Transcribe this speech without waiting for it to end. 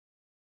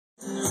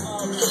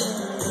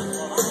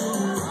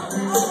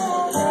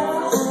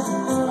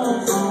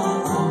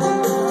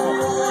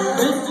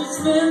Mr.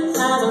 Smith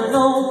had an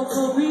old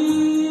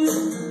career,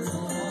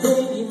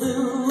 baby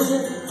blue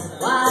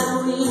with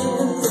wide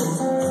wheels.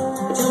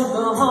 Took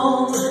her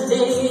home the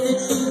day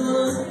that she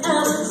was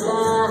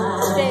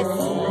outside.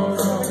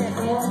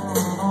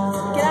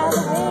 Get out of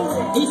the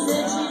way. He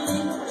said she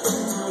leaked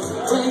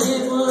when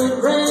it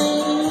would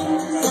rain,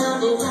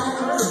 sounding like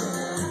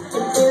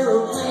an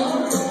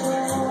aeroplane.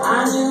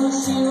 I knew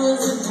she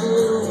was a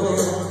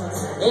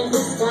jewel in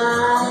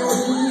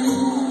disguise.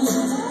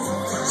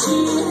 She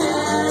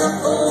had a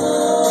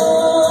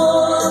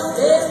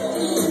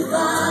 455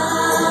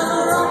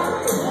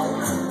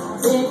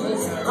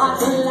 ticket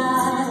rocket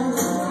line.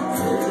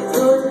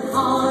 Couldn't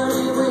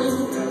hardly wait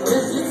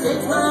just to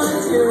take my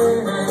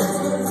turn.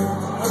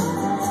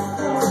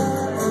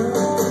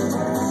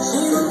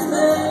 She was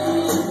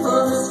made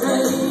for the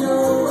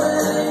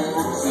straightaway.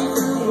 She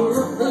drew a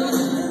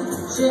big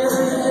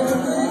Chevrolet.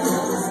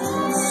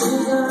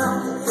 She's a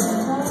rocket.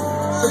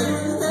 She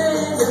was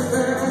made to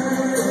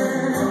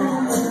burn.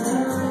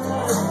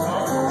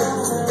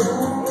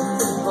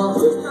 Well,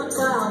 who's not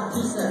wild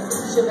piece of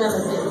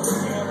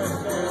Chevrolet?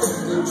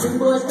 You two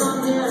boys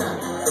come here,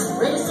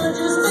 race or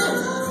just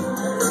fish.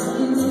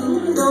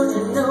 Don't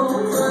you know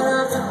what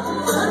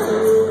I've got to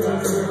do?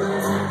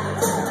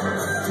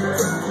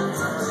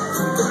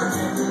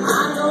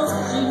 I know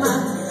she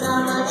might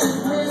sound like she's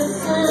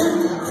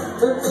missing,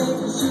 but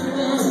maybe she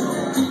can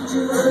teach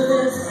you a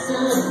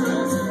lesson.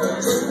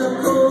 Just a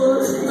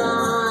push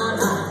line,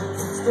 I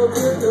still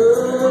feel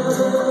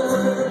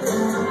good.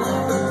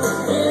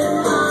 In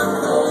my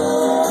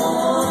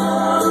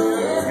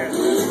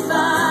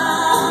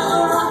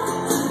 455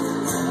 rocket,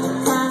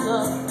 kind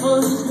of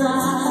fully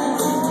drive.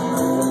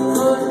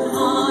 Couldn't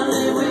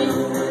hardly wait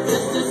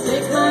just to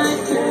take my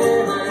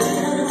turn.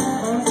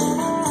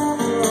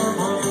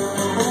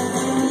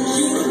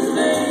 She was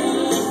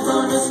made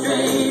for the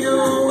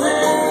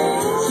straightaway.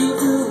 She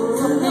drew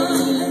a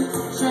big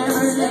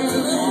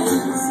Chevrolet.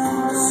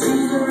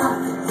 She's a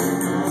rocket.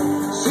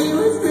 She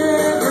was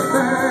good to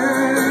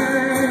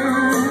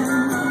burn.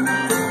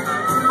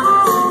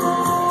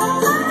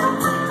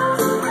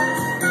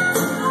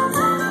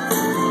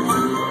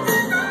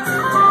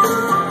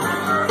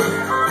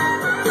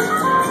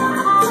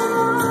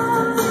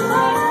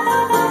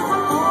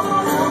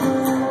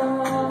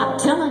 I'm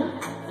telling you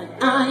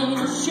that I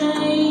ain't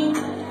ashamed.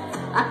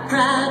 I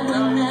cried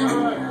when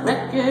that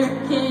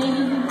record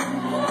came.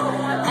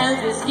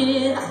 As a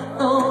kid, I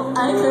thought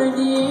I heard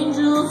the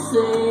angels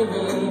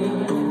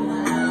singing.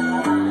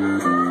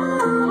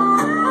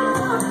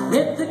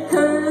 Hit the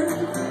curve,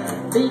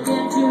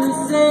 began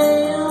to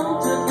sail,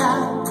 took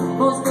out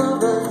most of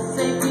the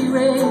safety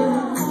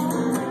rails.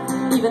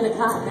 Even the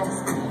cop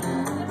asked me,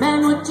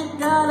 man, what you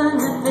got on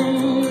your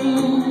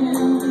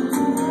thing?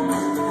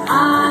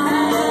 I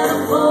had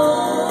a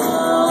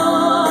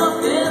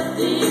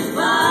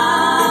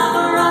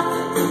 455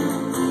 rocket,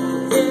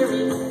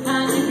 very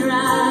kind of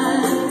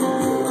drive.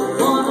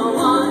 Wanna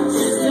watch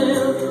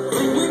yourself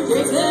when you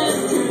take that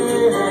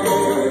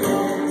turn.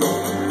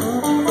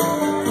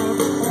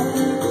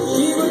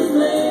 She was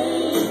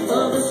made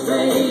for the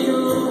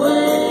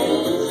straightaway.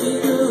 She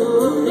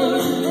drew a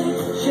big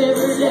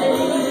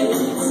Chevrolet.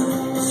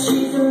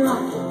 She's a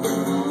rocket.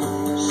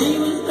 She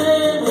was